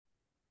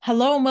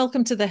Hello and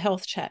welcome to the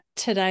Health Chat.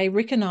 Today,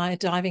 Rick and I are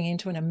diving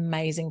into an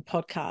amazing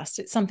podcast.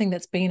 It's something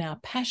that's been our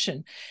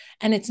passion,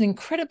 and it's an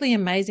incredibly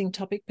amazing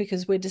topic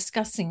because we're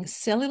discussing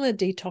cellular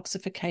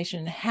detoxification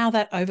and how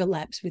that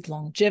overlaps with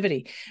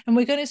longevity. And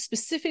we're going to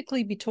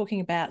specifically be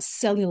talking about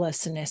cellular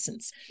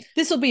senescence.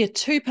 This will be a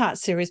two-part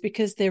series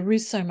because there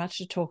is so much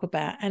to talk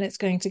about, and it's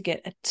going to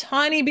get a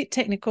tiny bit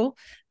technical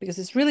because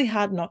it's really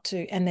hard not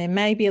to. And there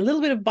may be a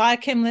little bit of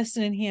biochem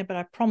lesson in here, but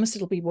I promise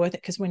it'll be worth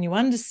it because when you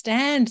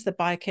understand the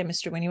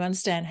biochemistry, when you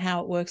understand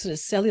how it works at a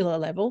cellular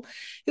level,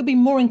 you'll be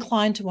more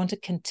inclined to want to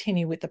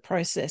continue with the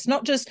process,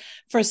 not just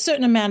for a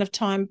certain amount of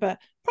time, but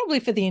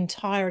probably for the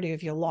entirety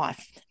of your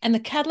life. And the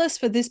catalyst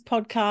for this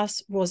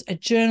podcast was a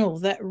journal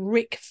that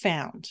Rick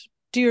found.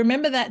 Do you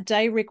remember that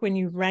day, Rick, when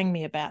you rang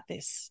me about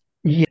this?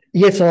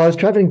 Yeah, so I was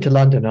traveling to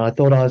London and I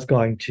thought I was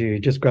going to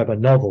just grab a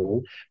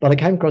novel, but I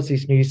came across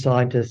this New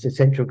Scientist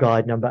Essential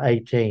Guide number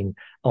 18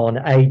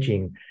 on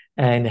aging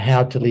and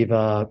how to live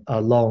a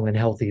long and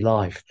healthy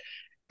life.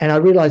 And I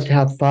realized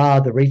how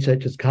far the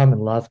research has come in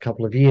the last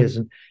couple of years.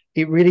 And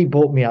it really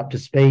brought me up to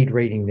speed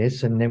reading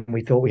this. And then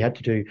we thought we had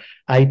to do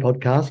a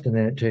podcast, and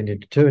then it turned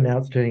into two, and now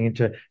it's turning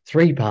into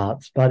three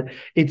parts. But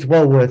it's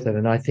well worth it.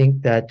 And I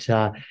think that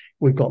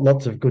we've got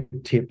lots of good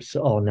tips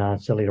on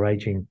cellular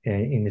aging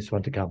in this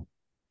one to come.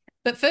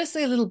 But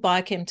firstly, a little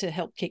biochem to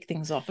help kick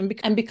things off.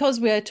 And because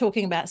we're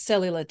talking about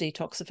cellular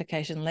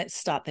detoxification, let's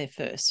start there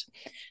first.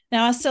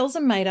 Now, our cells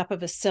are made up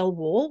of a cell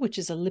wall, which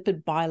is a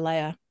lipid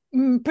bilayer,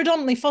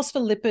 predominantly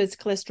phospholipids,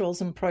 cholesterols,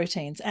 and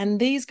proteins. And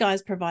these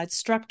guys provide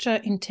structure,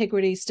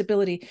 integrity,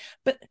 stability,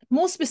 but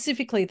more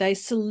specifically, they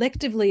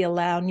selectively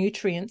allow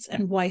nutrients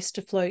and waste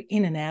to flow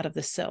in and out of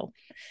the cell.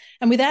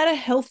 And without a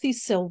healthy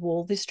cell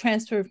wall, this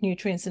transfer of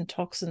nutrients and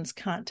toxins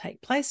can't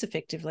take place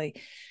effectively.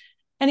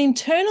 And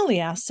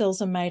internally, our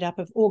cells are made up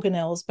of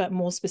organelles, but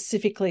more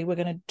specifically, we're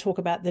going to talk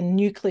about the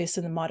nucleus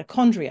and the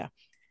mitochondria.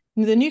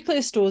 The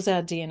nucleus stores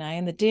our DNA,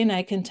 and the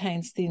DNA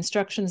contains the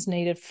instructions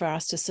needed for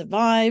us to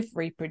survive,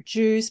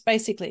 reproduce.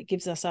 Basically, it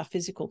gives us our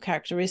physical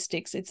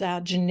characteristics. It's our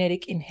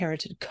genetic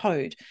inherited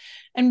code.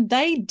 And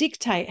they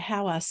dictate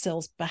how our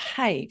cells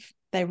behave.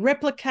 They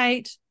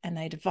replicate and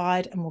they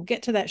divide, and we'll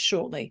get to that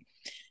shortly.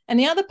 And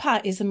the other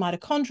part is the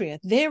mitochondria.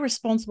 They're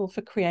responsible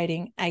for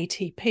creating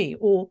ATP,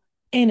 or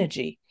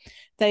energy.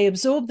 They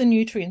absorb the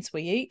nutrients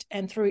we eat,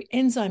 and through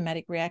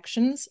enzymatic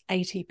reactions,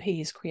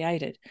 ATP is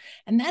created.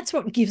 And that's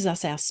what gives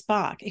us our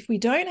spark. If we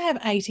don't have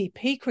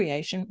ATP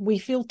creation, we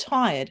feel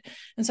tired.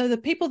 And so the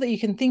people that you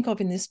can think of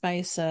in this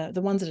space, the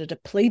ones that are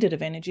depleted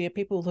of energy, are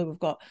people who have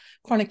got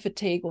chronic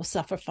fatigue or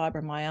suffer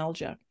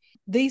fibromyalgia.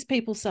 These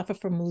people suffer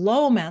from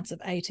low amounts of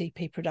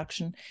ATP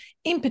production,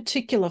 in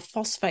particular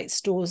phosphate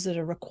stores that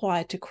are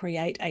required to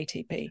create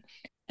ATP.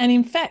 And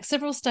in fact,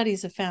 several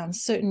studies have found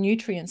certain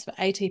nutrients for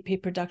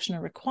ATP production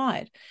are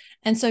required.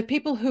 And so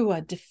people who are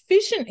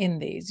deficient in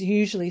these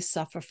usually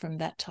suffer from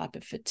that type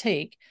of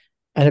fatigue.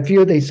 And a few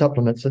of these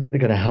supplements that are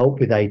going to help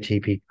with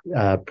ATP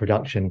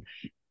production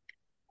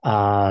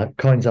are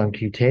coenzyme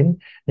Q10.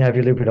 Now, if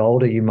you're a little bit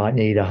older, you might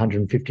need a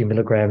 150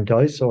 milligram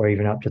dose or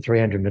even up to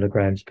 300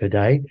 milligrams per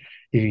day.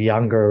 If you're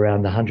younger,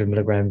 around the 100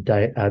 milligram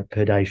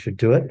per day should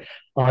do it.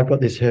 I've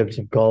got this Herbs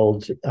of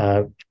Gold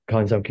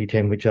coenzyme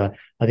Q10, which I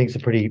think is a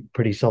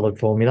pretty solid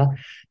formula.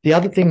 The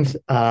other things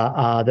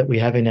are that we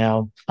have in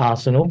our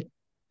arsenal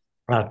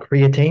are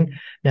creatine.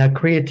 Now,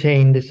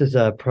 creatine, this is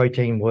a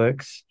Protein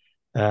Works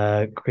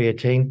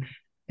creatine.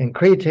 And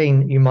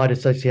creatine you might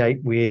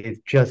associate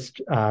with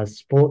just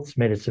sports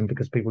medicine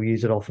because people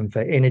use it often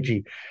for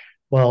energy.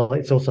 Well,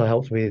 it also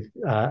helps with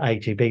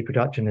ATP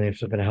production, and it's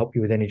going to help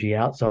you with energy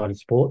outside of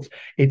sports.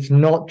 It's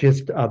not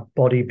just a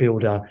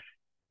bodybuilder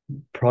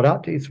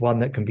product. It's one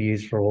that can be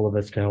used for all of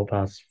us to help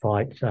us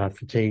fight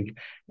fatigue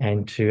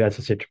and to, as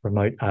I said, to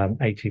promote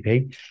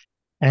ATP.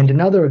 And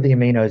another of the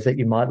aminos that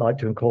you might like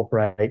to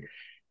incorporate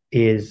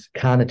is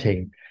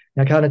carnitine.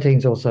 Now, carnitine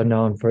is also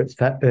known for its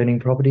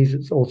fat-burning properties.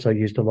 It's also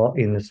used a lot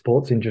in the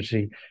sports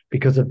industry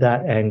because of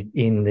that and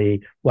in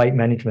the weight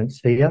management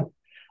sphere.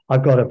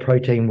 I've got a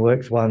Protein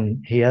Works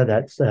one here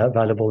that's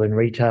available in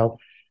retail,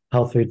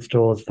 health food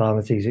stores,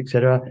 pharmacies,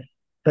 etc.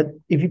 But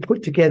if you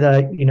put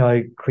together,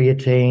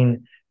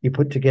 creatine, you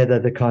put together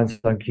the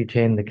coenzyme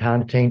Q10, the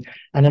carnitine,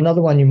 and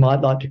another one you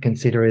might like to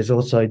consider is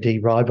also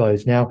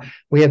D-ribose. Now,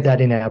 we have that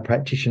in our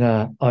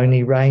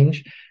practitioner-only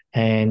range.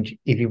 And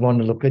if you want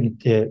to look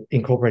into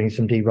incorporating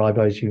some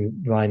D-ribose, you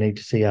might need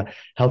to see a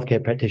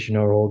healthcare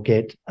practitioner or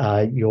get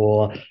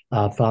your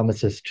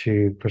pharmacist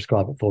to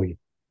prescribe it for you.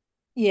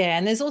 Yeah,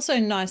 and there's also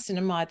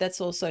niacinamide.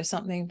 That's also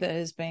something that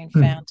has been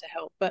found to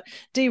help. But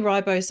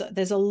D-ribose,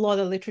 there's a lot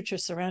of literature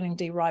surrounding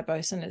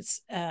D-ribose and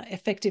its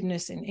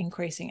effectiveness in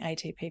increasing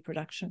ATP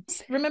production.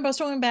 Remember, I was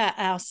talking about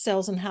our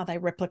cells and how they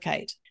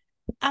replicate.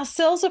 Our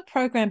cells are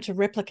programmed to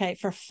replicate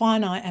for a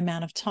finite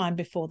amount of time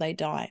before they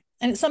die.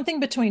 And it's something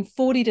between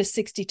 40 to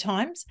 60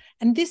 times.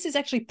 And this is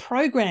actually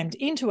programmed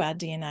into our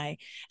DNA.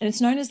 And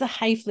it's known as the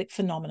Hayflick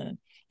phenomenon.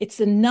 It's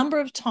the number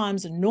of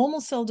times a normal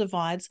cell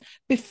divides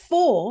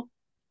before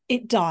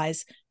it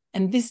dies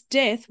And this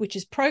death, which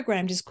is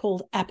programmed, is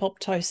called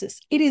apoptosis.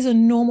 It is a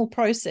normal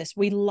process.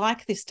 We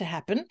like this to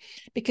happen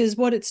because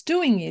what it's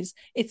doing is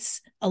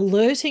it's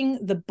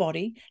alerting the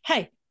body,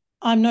 hey,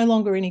 I'm no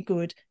longer any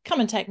good. Come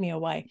and take me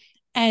away.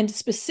 And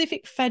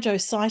specific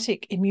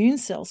phagocytic immune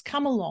cells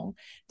come along.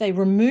 They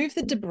remove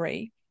the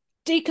debris,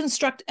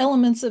 deconstruct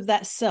elements of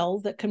that cell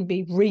that can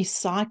be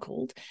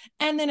recycled,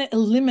 and then it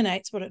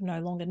eliminates what it no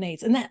longer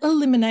needs. And that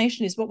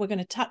elimination is what we're going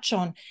to touch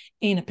on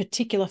in a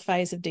particular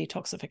phase of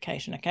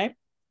detoxification, okay?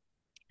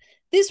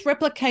 This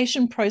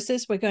replication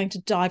process we're going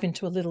to dive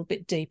into a little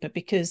bit deeper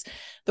because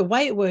the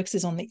way it works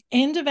is on the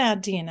end of our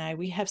DNA,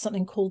 we have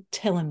something called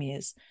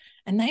telomeres,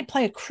 and they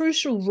play a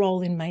crucial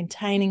role in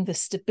maintaining the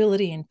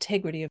stability and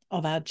integrity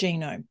of our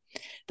genome.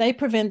 They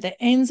prevent the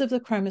ends of the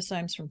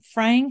chromosomes from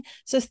fraying.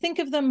 So think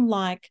of them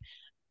like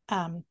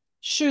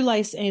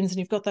shoelace ends, and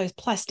you've got those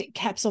plastic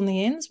caps on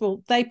the ends.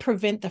 Well, they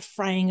prevent the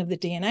fraying of the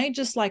DNA,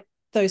 just like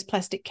those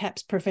plastic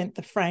caps prevent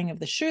the fraying of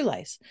the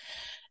shoelace.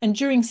 And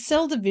during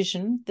cell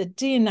division, the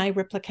DNA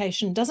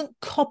replication doesn't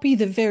copy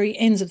the very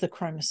ends of the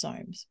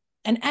chromosomes.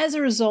 And as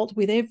a result,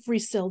 with every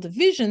cell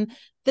division,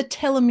 the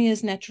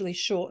telomeres naturally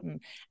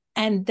shorten.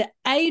 And the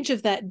age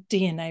of that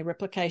DNA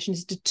replication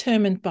is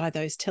determined by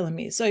those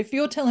telomeres. So if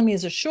your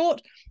telomeres are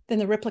short, then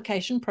the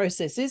replication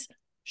process is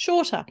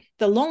shorter.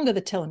 The longer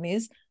the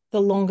telomeres,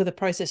 the longer the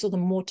process, or the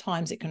more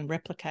times it can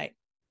replicate.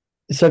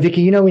 So,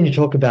 Vicky, when you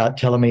talk about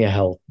telomere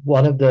health,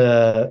 one of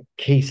the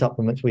key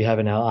supplements we have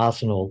in our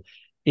arsenal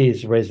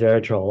is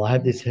resveratrol. I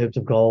have this Herbs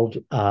of Gold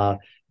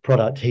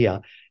product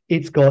here.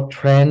 It's got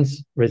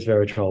trans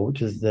resveratrol,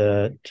 which is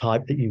the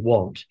type that you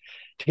want,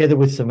 together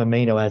with some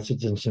amino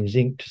acids and some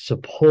zinc to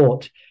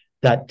support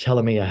that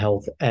telomere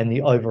health and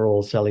the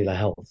overall cellular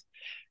health.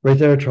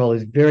 Resveratrol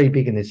is very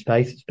big in this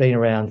space. It's been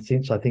around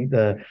since, I think,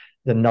 the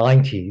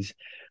 90s,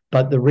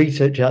 but the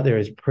research out there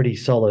is pretty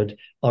solid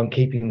on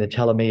keeping the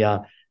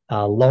telomere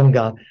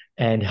longer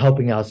and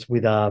helping us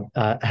with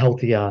a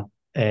healthier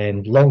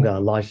and longer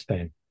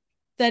lifespan.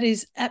 That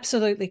is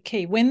absolutely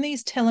key. When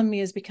these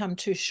telomeres become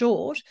too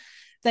short,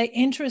 they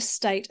enter a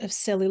state of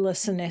cellular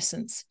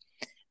senescence.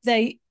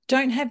 They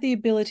don't have the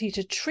ability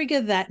to trigger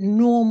that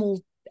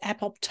normal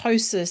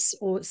apoptosis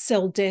or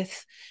cell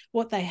death.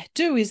 What they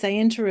do is they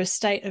enter a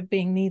state of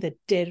being neither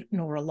dead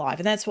nor alive.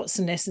 And that's what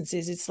senescence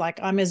is. It's like,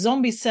 I'm a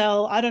zombie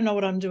cell. I don't know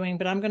what I'm doing,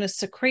 but I'm going to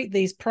secrete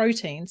these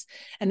proteins.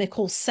 And they're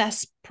called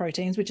SAS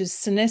proteins, which is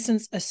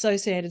senescence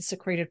associated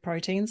secreted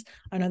proteins.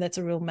 I know that's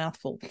a real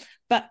mouthful.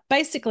 But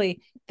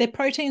basically, they're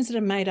proteins that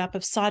are made up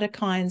of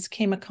cytokines,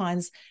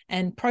 chemokines,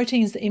 and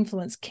proteins that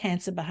influence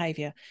cancer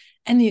behavior.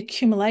 And the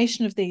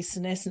accumulation of these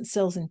senescent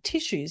cells in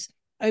tissues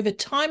over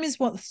time is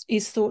what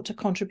is thought to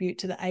contribute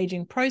to the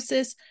aging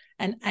process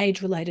and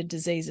age-related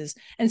diseases.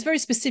 And it's very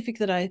specific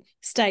that I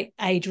state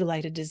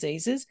age-related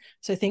diseases.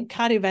 So think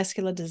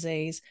cardiovascular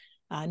disease,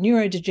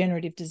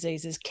 neurodegenerative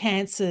diseases,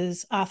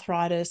 cancers,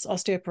 arthritis,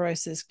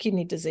 osteoporosis,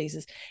 kidney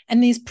diseases.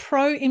 And these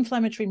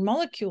pro-inflammatory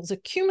molecules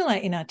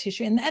accumulate in our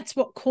tissue, and that's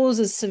what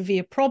causes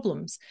severe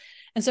problems.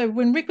 And so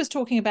when Rick was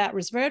talking about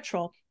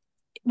resveratrol,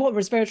 what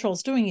resveratrol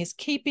is doing is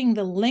keeping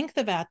the length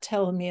of our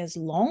telomeres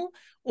long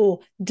or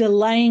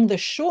delaying the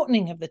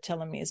shortening of the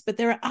telomeres. But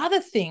there are other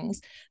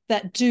things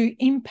that do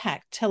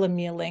impact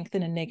telomere length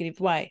in a negative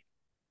way.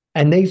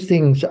 And these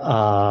things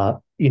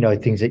are,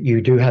 things that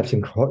you do have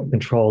some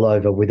control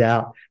over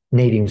without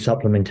needing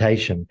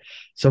supplementation.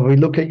 So we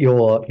look at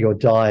your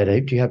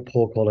diet. Do you have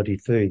poor quality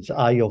foods?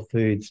 Are your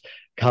foods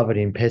covered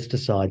in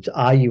pesticides?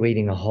 Are you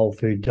eating a whole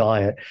food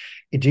diet?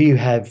 Do you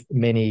have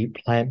many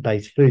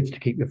plant-based foods to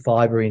keep your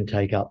fiber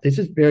intake up? This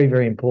is very,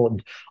 very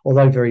important,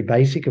 although very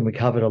basic, and we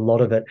covered a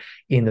lot of it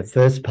in the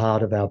first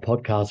part of our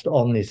podcast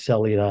on this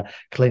cellular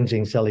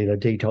cleansing, cellular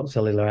detox,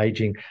 cellular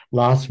aging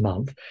last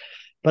month.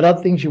 But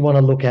other things you want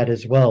to look at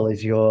as well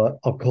is your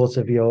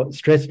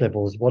stress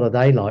levels. What are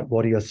they like?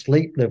 What are your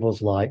sleep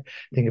levels like?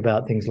 Think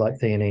about things like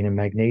theanine and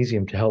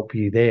magnesium to help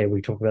you there.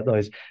 We talk about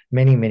those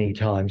many, many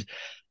times.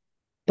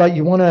 But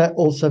you want to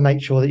also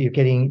make sure that you're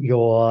keeping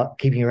your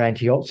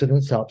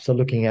antioxidants up. So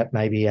looking at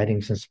maybe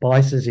adding some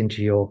spices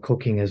into your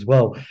cooking as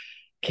well,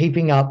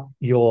 keeping up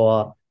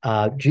your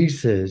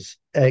juices,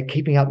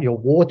 keeping up your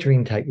water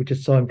intake, which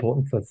is so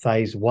important for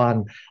phase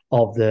one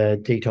of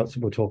the detox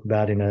that we'll talk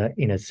about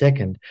in a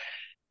second.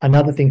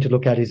 Another thing to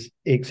look at is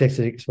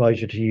excessive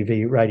exposure to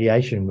UV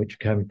radiation, which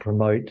can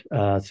promote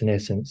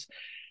senescence.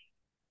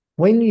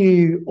 When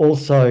you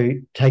also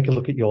take a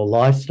look at your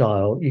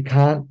lifestyle, you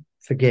can't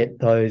forget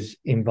those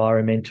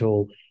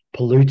environmental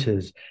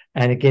polluters.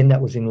 And again,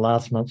 that was in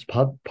last month's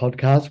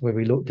podcast where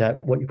we looked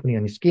at what you're putting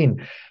on your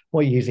skin,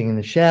 what you're using in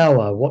the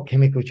shower, what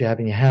chemicals you have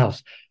in your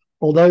house.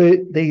 Although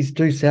these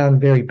do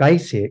sound very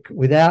basic,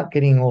 without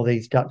getting all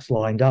these ducks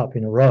lined up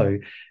in a row,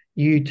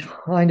 you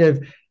kind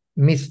of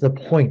miss the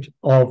point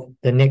of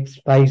the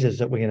next phases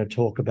that we're going to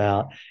talk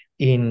about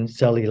in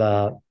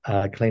cellular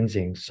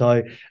cleansing.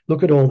 So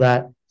look at all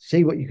that,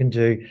 see what you can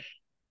do.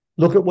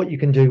 Look at what you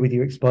can do with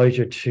your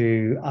exposure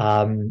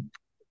to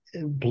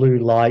blue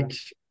light,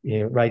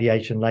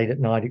 radiation late at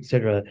night,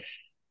 etc.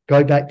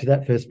 go back to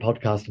that first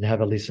podcast and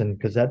have a listen,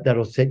 because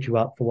that'll set you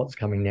up for what's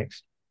coming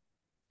next.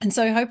 And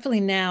so hopefully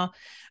now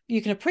you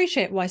can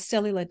appreciate why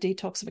cellular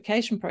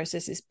detoxification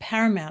process is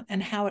paramount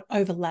and how it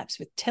overlaps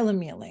with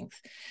telomere length,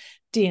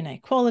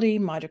 DNA quality,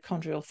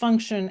 mitochondrial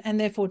function, and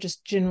therefore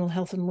just general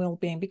health and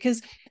well-being,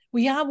 because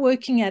we are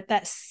working at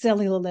that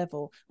cellular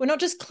level. We're not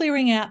just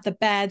clearing out the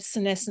bad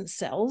senescent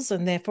cells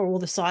and therefore all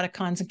the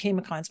cytokines and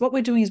chemokines. What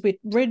we're doing is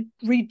we're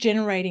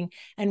regenerating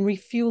and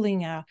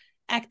refueling our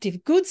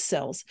active good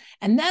cells,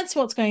 and that's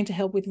what's going to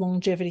help with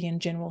longevity and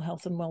general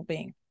health and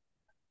well-being.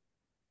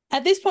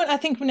 At this point, I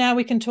think now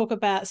we can talk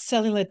about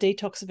cellular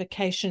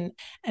detoxification,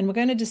 and we're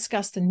going to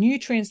discuss the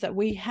nutrients that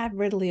we have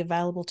readily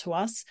available to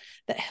us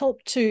that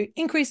help to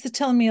increase the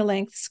telomere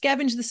length,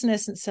 scavenge the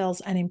senescent cells,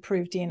 and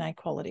improve DNA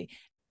quality.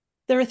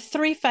 There are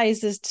 3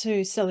 phases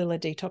to cellular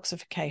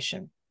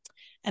detoxification.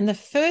 And the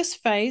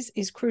first phase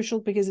is crucial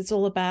because it's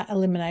all about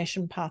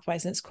elimination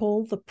pathways, and it's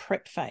called the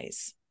prep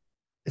phase.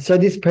 So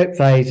this prep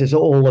phase is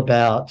all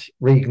about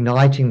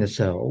reigniting the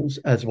cells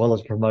as well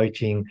as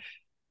promoting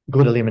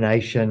good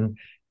elimination,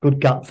 good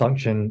gut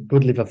function,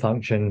 good liver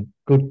function,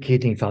 good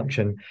kidney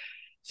function.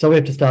 So we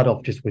have to start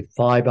off just with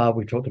fiber.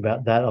 We talked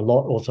about that a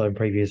lot also in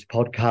previous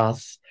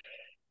podcasts.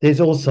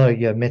 There's also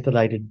your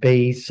methylated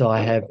Bs. So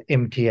I have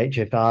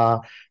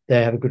MTHFR.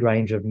 They have a good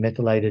range of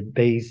methylated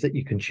Bs that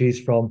you can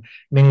choose from.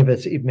 Many of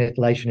us, if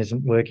methylation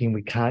isn't working,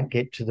 we can't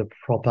get to the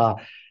proper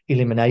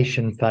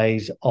elimination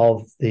phase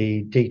of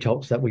the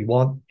detox that we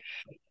want.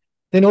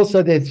 Then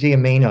also there's the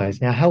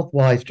aminos. Now,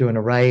 health-wise, do an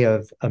array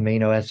of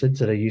amino acids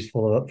that are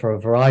useful for a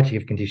variety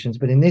of conditions.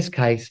 But in this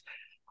case,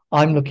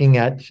 I'm looking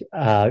at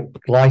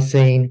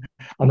glycine.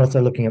 I'm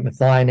also looking at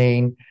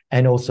methionine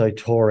and also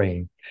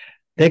taurine.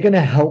 They're going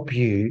to help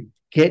you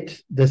get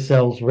the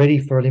cells ready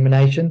for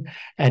elimination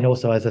and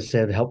also, as I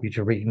said, help you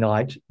to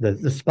reignite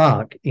the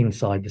spark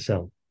inside the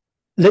cell.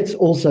 Let's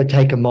also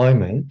take a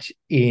moment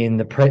in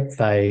the prep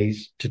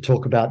phase to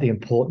talk about the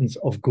importance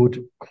of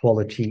good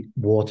quality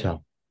water.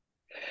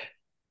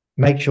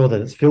 Make sure that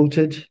it's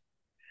filtered.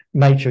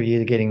 Make sure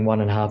you're getting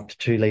 1.5 to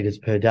 2 litres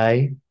per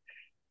day.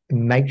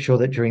 Make sure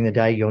that during the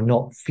day you're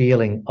not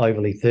feeling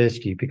overly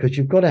thirsty, because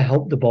you've got to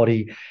help the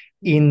body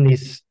in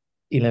this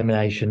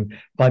elimination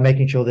by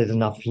making sure there's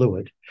enough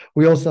fluid.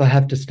 We also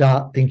have to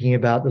start thinking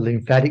about the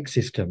lymphatic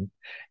system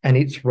and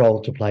its role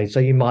to play. So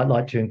you might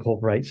like to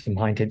incorporate some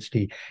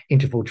high-intensity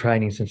interval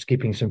training, some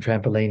skipping, some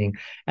trampolining,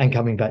 and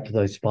coming back to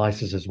those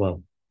spices as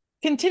well.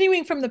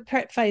 Continuing from the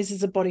prep phase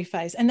is a body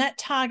phase, and that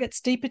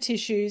targets deeper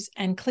tissues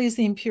and clears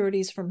the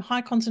impurities from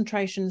high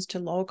concentrations to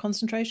lower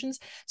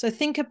concentrations. So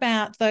think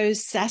about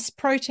those SAS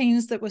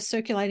proteins that were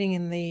circulating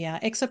in the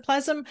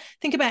exoplasm.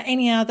 Think about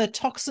any other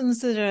toxins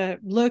that are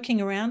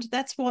lurking around.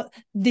 That's what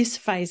this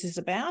phase is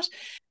about.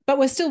 But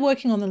we're still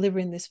working on the liver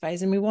in this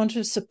phase, and we want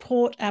to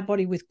support our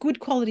body with good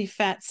quality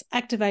fats,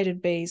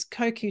 activated Bs,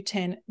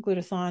 CoQ10,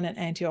 glutathione, and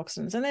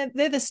antioxidants. And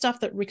they're the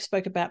stuff that Rick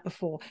spoke about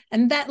before.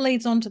 And that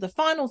leads on to the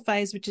final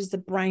phase, which is the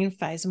brain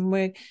phase. And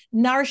we're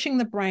nourishing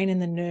the brain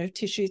and the nerve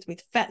tissues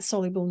with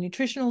fat-soluble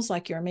nutritionals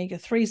like your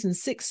omega-3s and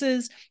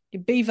 6s,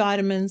 your B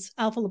vitamins,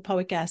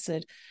 alpha-lipoic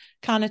acid,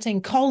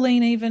 carnitine,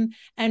 choline even,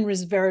 and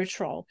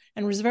resveratrol.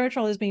 And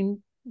resveratrol has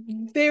been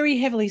very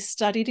heavily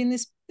studied in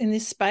this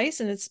space,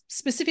 and it's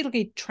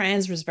specifically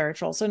trans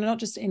resveratrol, so not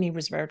just any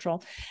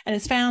resveratrol, and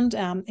it's found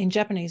in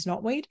Japanese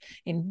knotweed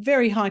in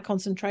very high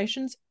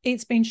concentrations.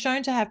 It's been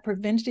shown to have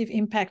preventative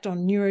impact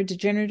on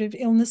neurodegenerative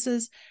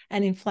illnesses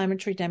and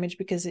inflammatory damage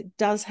because it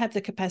does have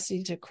the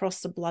capacity to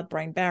cross the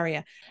blood-brain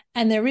barrier,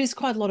 and there is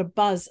quite a lot of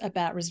buzz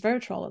about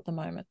resveratrol at the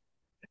moment.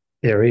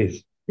 There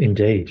is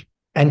indeed.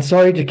 And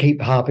sorry to keep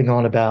harping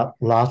on about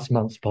last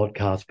month's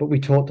podcast, but we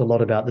talked a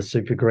lot about the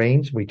super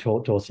greens. We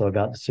talked also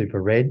about the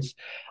super reds.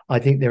 I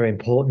think they're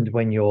important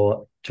when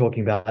you're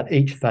talking about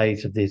each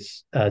phase of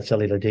this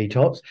cellular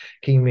detox.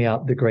 Keeping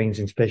up the greens,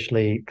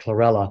 especially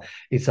chlorella,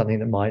 is something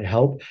that might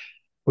help.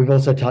 We've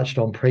also touched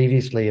on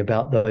previously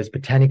about those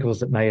botanicals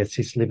that may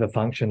assist liver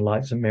function,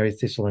 like St.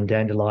 Mary's thistle and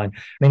dandelion,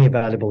 many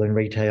available in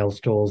retail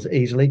stores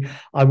easily.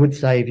 I would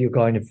say if you're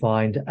going to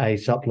find a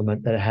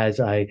supplement that has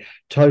a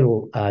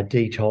total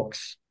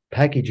detox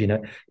package in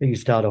it, that you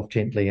start off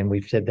gently, and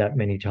we've said that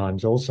many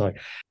times also.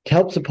 To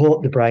help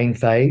support the brain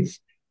phase,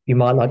 you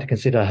might like to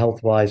consider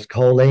health-wise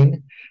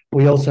choline.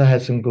 We also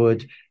have some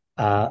good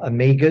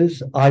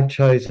omegas. I've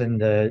chosen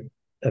the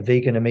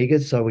vegan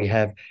omegas, so we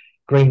have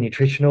green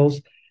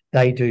nutritionals.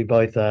 They do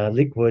both a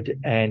liquid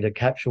and a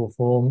capsule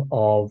form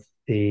of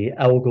the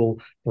algal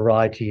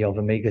variety of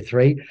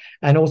omega-3,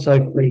 and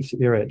also Free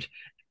Spirit.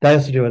 They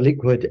also do a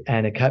liquid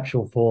and a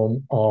capsule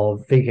form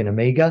of vegan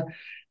omega.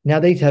 Now,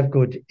 these have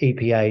good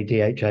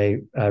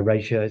EPA-DHA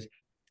ratios.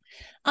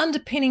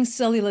 Underpinning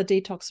cellular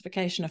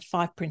detoxification are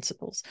 5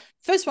 principles.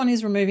 First one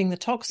is removing the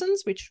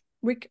toxins, which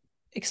Rick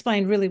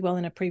explained really well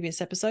in a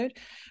previous episode.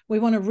 We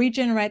want to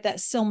regenerate that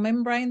cell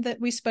membrane that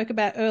we spoke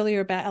about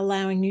earlier, about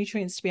allowing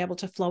nutrients to be able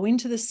to flow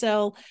into the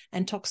cell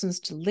and toxins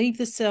to leave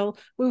the cell.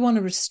 We want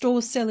to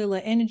restore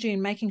cellular energy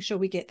and making sure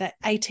we get that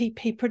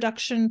ATP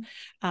production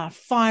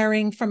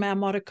firing from our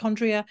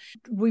mitochondria.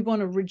 We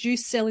want to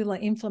reduce cellular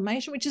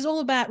inflammation, which is all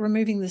about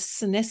removing the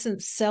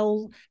senescent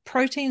cell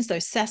proteins,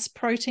 those SAS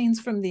proteins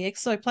from the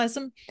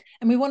exoplasm.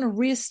 And we want to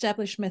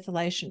reestablish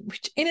methylation,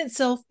 which in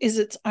itself is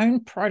its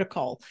own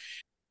protocol.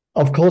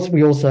 Of course,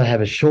 we also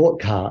have a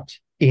shortcut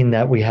in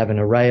that we have an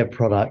array of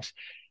products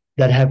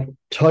that have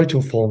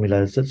total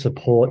formulas that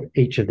support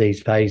each of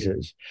these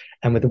phases.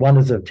 And with the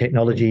wonders of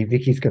technology,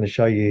 Vicky's going to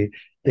show you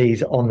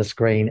these on the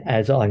screen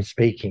as I'm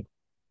speaking.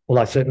 Well,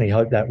 I certainly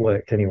hope that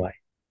worked anyway.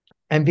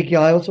 And Vicky,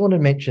 I also want to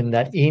mention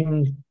that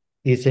in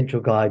the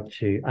Essential Guide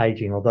to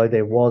Aging, although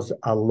there was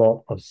a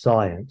lot of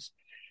science,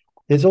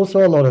 there's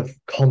also a lot of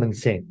common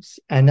sense,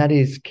 and that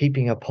is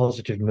keeping a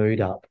positive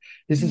mood up.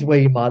 This is where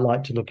you might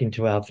like to look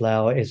into our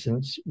flower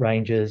essence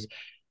ranges.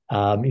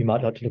 You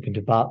might like to look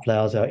into Bart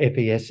flowers, our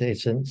FES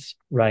essence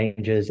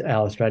ranges,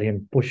 our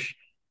Australian bush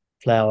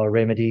flower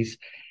remedies,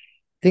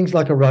 things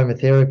like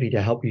aromatherapy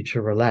to help you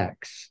to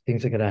relax.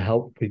 Things are going to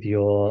help with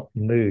your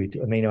mood,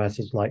 amino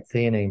acids like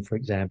theanine, for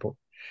example.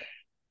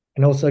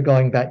 And also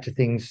going back to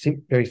things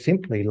very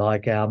simply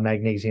like our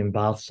magnesium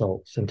bath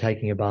salts and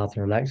taking a bath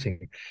and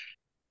relaxing.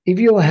 If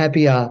you're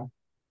happier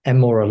and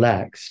more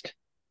relaxed,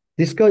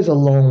 this goes a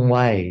long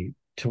way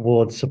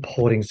towards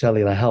supporting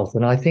cellular health.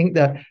 And I think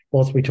that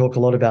whilst we talk a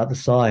lot about the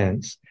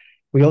science,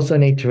 we also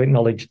need to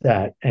acknowledge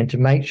that and to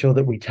make sure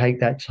that we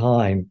take that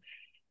time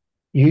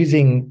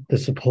using the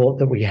support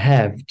that we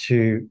have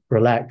to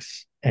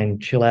relax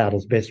and chill out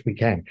as best we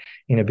can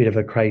in a bit of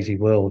a crazy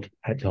world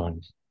at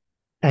times.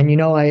 And, you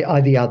know,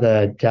 I the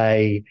other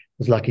day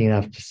was lucky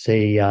enough to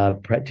see a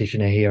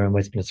practitioner here in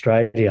Western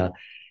Australia,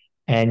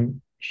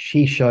 and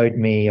she showed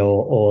me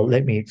or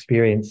let me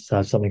experience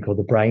something called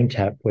the brain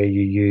tap, where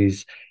you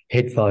use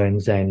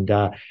headphones and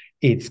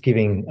it's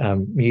giving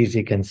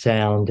music and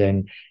sound,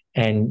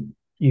 and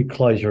you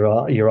close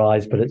your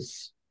eyes, but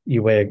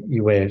you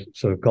wear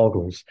sort of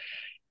goggles.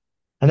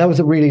 And that was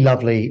a really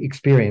lovely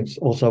experience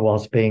also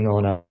whilst being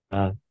on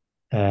a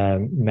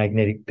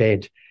magnetic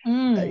bed.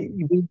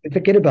 We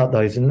forget about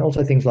those, and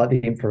also things like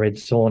the infrared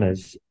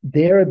saunas.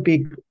 They're a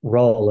big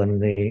role in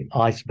the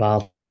ice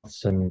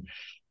baths and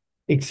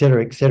et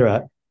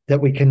cetera,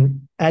 that we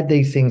can add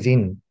these things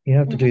in. You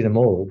don't have to do them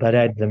all, but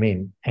add them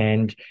in.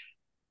 And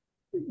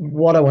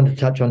what I want to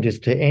touch on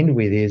just to end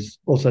with is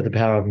also the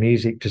power of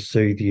music to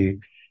soothe you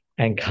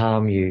and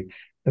calm you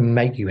and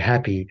make you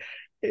happy,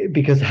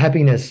 because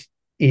happiness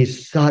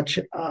is such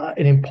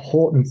an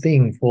important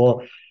thing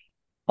for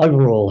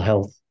overall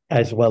health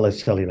as well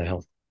as cellular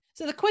health.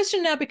 So the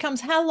question now becomes,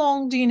 how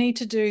long do you need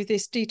to do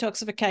this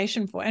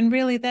detoxification for? And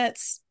really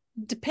that's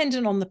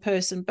dependent on the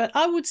person, but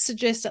I would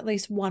suggest at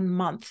least 1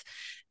 month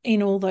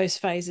in all those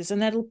phases,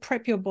 and that'll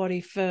prep your body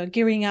for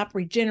gearing up,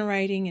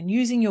 regenerating, and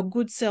using your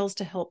good cells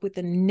to help with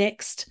the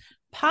next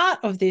part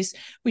of this,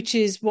 which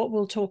is what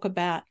we'll talk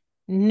about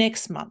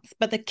next month.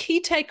 But the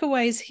key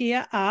takeaways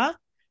here are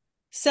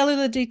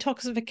cellular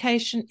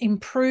detoxification,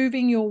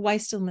 improving your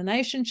waste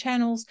elimination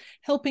channels,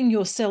 helping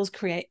your cells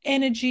create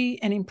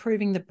energy, and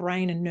improving the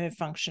brain and nerve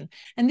function.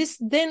 And this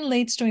then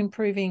leads to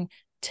improving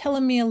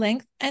telomere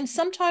length and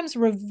sometimes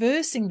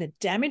reversing the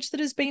damage that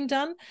has been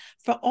done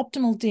for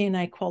optimal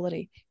DNA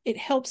quality. It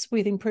helps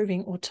with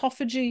improving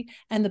autophagy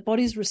and the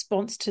body's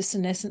response to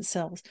senescent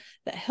cells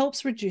that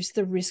helps reduce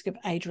the risk of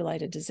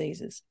age-related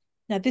diseases.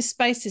 Now, this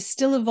space is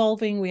still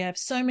evolving. We have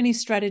so many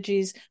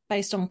strategies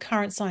based on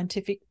current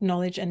scientific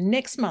knowledge, and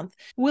next month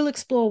we'll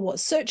explore what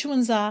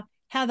sirtuins are,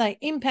 how they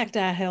impact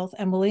our health,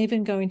 and we'll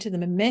even go into the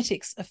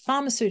mimetics of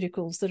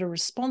pharmaceuticals that are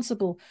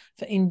responsible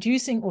for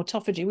inducing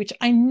autophagy, which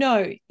I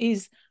know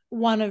is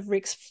one of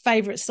Rick's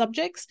favorite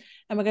subjects.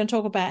 And we're going to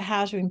talk about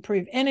how to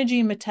improve energy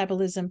and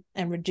metabolism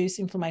and reduce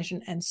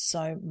inflammation and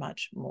so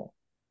much more.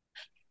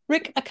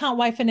 Rick, I can't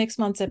wait for next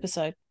month's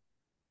episode.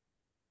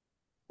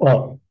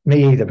 Well,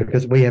 me either,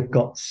 because we have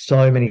got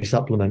so many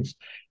supplements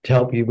to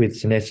help you with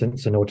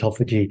senescence and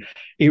autophagy.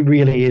 It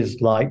really is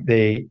like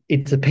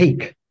it's a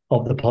peak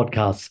of the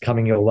podcasts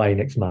coming your way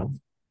next month.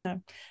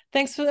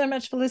 Thanks so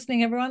much for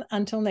listening, everyone.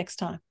 Until next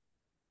time.